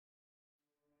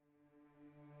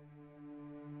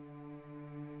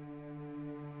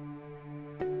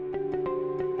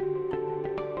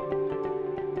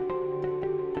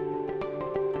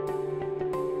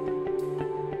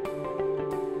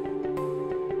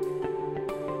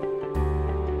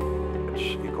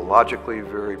ecologically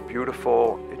very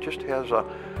beautiful. It just has a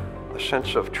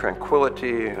sense of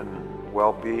tranquility and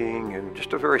well-being and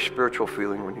just a very spiritual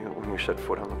feeling when you set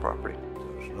foot on the property.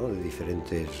 ¿No? De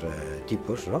diferentes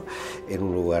tipos, ¿no? En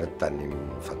un lugar tan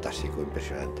fantástico,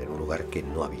 impresionante, en un lugar que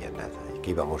no había nada y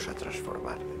que íbamos a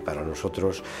transformar. Para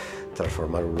nosotros,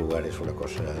 transformar un lugar es una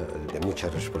cosa de mucha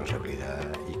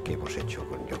responsabilidad y que hemos hecho,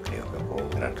 yo creo, con un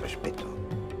gran respeto.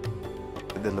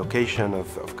 The location of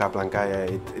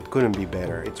Kaplankaya, it couldn't be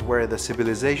better. It's where the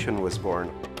civilization was born.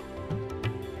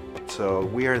 So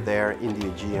we are there in the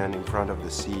Aegean, in front of the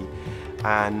sea,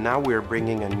 and now we're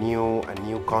bringing a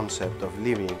new concept of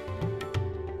living.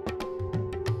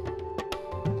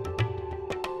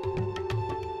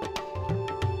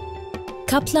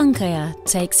 Kaplankaya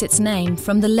takes its name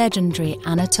from the legendary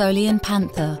Anatolian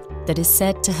panther that is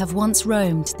said to have once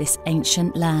roamed this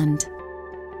ancient land.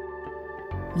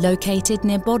 Located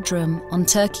near Bodrum on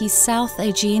Turkey's South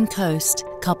Aegean coast,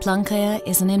 Kaplankaya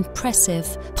is an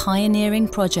impressive, pioneering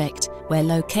project where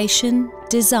location,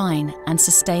 design and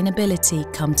sustainability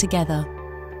come together.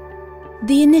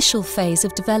 The initial phase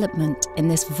of development in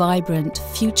this vibrant,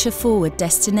 future-forward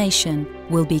destination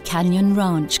will be Canyon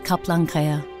Ranch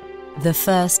Kaplankaya, the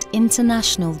first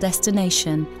international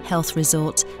destination, health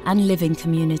resort and living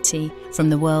community from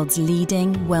the world's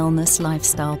leading wellness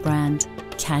lifestyle brand,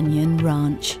 Canyon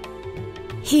Ranch.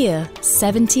 Here,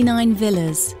 79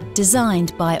 villas,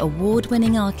 designed by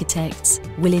award-winning architects,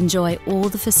 will enjoy all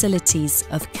the facilities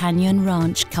of Canyon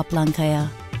Ranch Kaplankaya.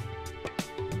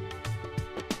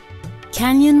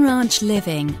 Canyon Ranch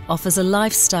Living offers a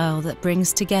lifestyle that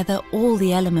brings together all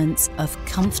the elements of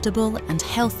comfortable and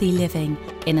healthy living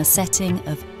in a setting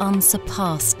of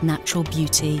unsurpassed natural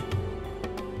beauty.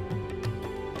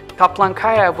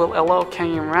 Kaplankaya will allow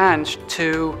Canyon Ranch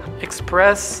to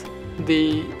express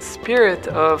the spirit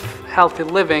of healthy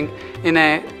living in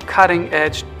a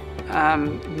cutting-edge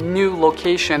new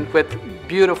location with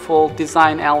beautiful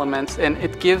design elements, and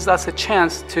it gives us a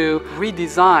chance to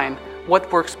redesign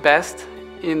what works best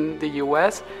in the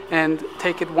US and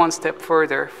take it one step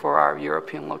further for our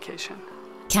European location.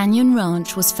 Canyon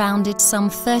Ranch was founded some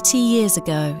 30 years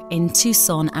ago in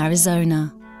Tucson,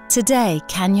 Arizona. Today,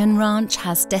 Canyon Ranch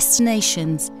has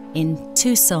destinations in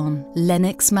Tucson,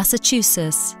 Lenox,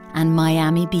 Massachusetts, and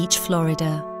Miami Beach,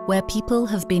 Florida, where people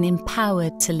have been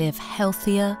empowered to live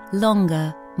healthier,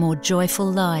 longer, more joyful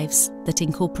lives that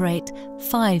incorporate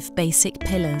 5 basic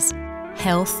pillars: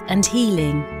 health and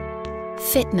healing,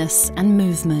 fitness and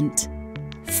movement,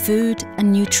 food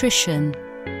and nutrition,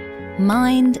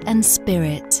 mind and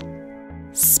spirit,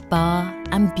 spa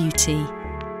and beauty.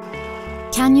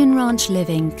 Canyon Ranch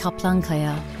Living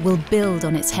Kaplankaya will build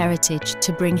on its heritage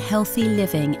to bring healthy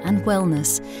living and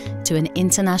wellness to an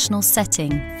international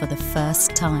setting for the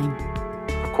first time.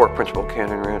 The core principle of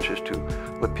Canyon Ranch is to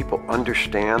let people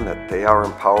understand that they are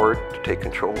empowered to take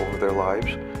control over their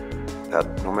lives, that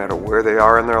no matter where they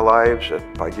are in their lives,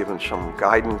 that by given some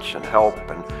guidance and help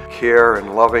and care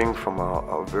and loving from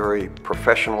a very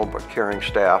professional but caring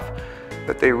staff,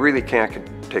 that they really can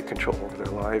take control over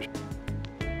their lives.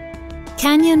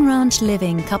 Canyon Ranch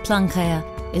Living Kaplankaya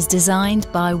is designed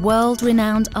by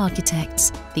world-renowned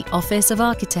architects, the Office of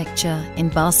Architecture in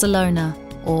Barcelona,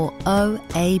 or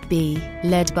OAB,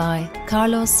 led by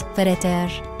Carlos Ferreter,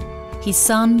 his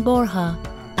son Borja,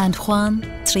 and Juan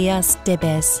Trias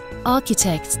Debes.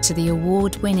 Architects to the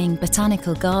award-winning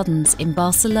botanical gardens in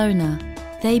Barcelona,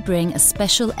 they bring a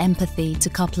special empathy to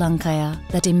Kaplankaya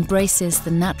that embraces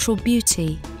the natural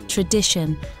beauty,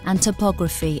 tradition and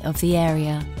topography of the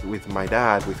area. With my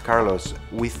dad, with Carlos,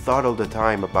 we thought all the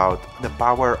time about the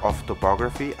power of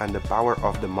topography and the power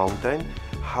of the mountain,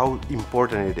 how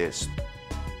important it is.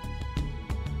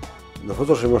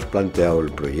 Nosotros hemos planteado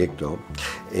el proyecto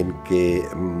en que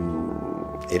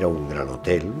era un gran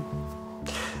hotel,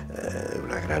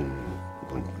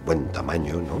 un buen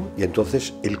tamaño, ¿no? Y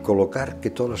entonces el colocar que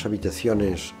todas las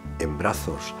habitaciones en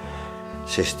brazos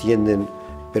se extienden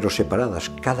pero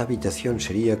separadas, cada habitación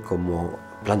sería como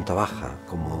planta baja,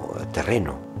 como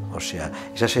terreno, o sea,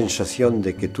 esa sensación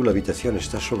de que tú la habitación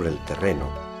está sobre el terreno.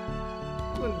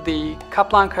 The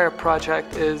Kaplankaya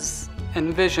project is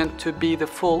envisioned to be the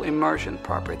full immersion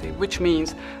property, which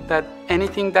means that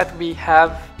anything that we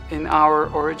have in our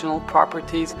original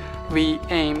properties, we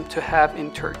aim to have in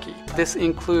Turkey. This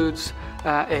includes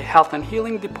a health and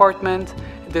healing department.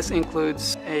 This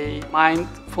includes a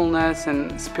mindfulness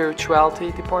and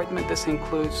spirituality department. This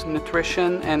includes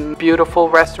nutrition and beautiful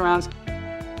restaurants,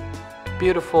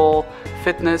 beautiful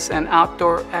fitness and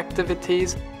outdoor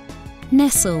activities.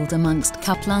 Nestled amongst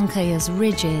Kaplankaya's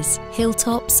ridges,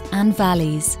 hilltops and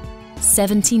valleys,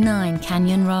 79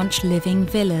 Canyon Ranch living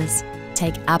villas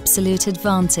take absolute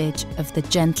advantage of the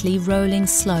gently rolling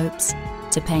slopes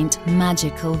to paint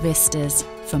magical vistas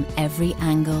from every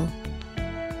angle.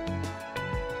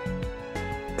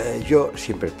 Yo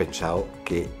siempre he pensado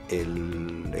que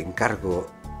el encargo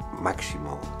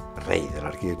máximo, rey de la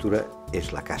arquitectura,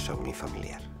 es la casa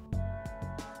unifamiliar.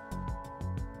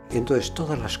 Y entonces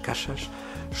todas las casas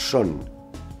son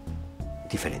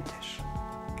diferentes,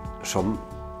 son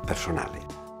personales.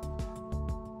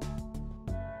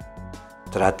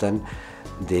 Tratan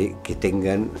de que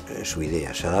tengan su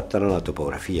idea, se adaptan a la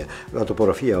topografía. La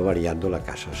topografía va variando, la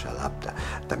casa se adapta.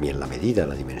 También la medida,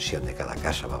 la dimensión de cada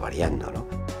casa va variando, ¿no?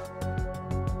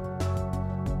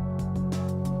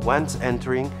 Once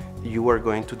entering, you are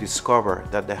going to discover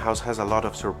that the house has a lot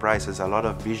of surprises, a lot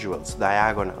of visuals,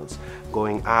 diagonals,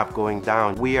 going up, going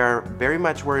down. We are very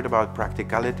much worried about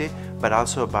practicality, but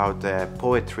also about the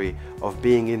poetry of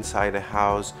being inside a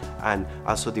house and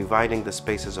also dividing the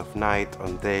spaces of night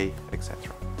on day,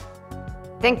 etc.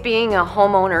 I think being a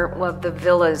homeowner of the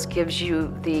villas gives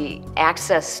you the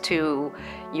access to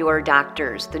your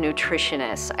doctors, the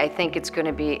nutritionists. I think it's going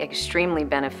to be extremely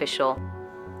beneficial.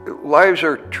 Lives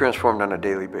are transformed on a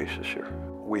daily basis here.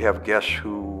 We have guests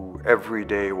who every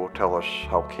day will tell us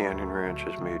how Canyon Ranch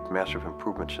has made massive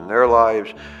improvements in their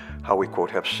lives, how we, quote,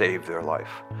 have saved their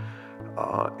life.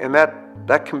 And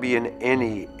that can be in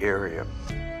any area.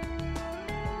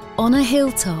 On a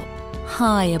hilltop,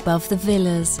 high above the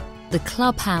villas, the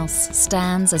clubhouse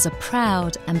stands as a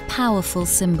proud and powerful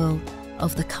symbol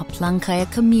of the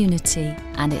Kaplankaya community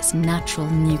and its natural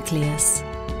nucleus.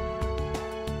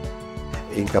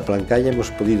 En Kaplankaya hemos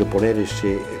podido poner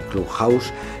ese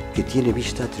clubhouse que tiene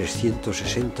vista a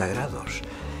 360 grados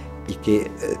y que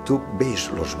tú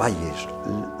ves los valles,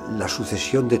 la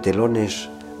sucesión de telones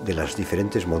de las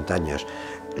diferentes montañas,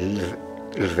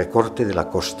 el recorte de la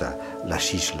costa,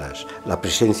 las islas, la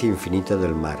presencia infinita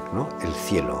del mar, ¿no? El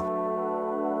cielo.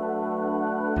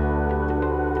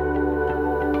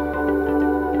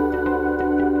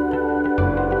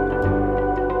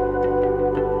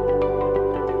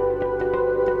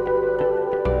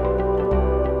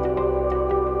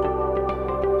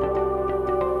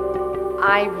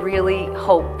 I really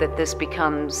hope that this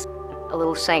becomes a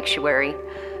little sanctuary,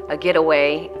 a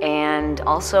getaway, and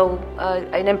also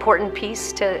an important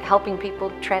piece to helping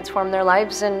people transform their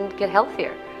lives and get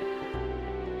healthier.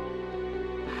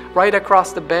 Right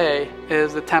across the bay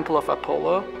is the Temple of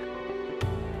Apollo.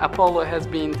 Apollo has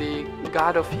been the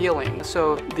god of healing,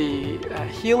 so the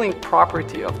healing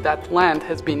property of that land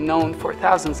has been known for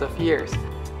thousands of years.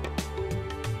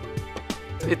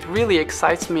 It really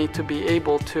excites me to be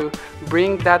able to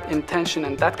bring that intention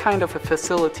and that kind of a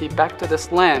facility back to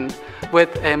this land with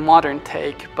a modern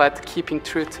take, but keeping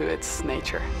true to its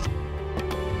nature.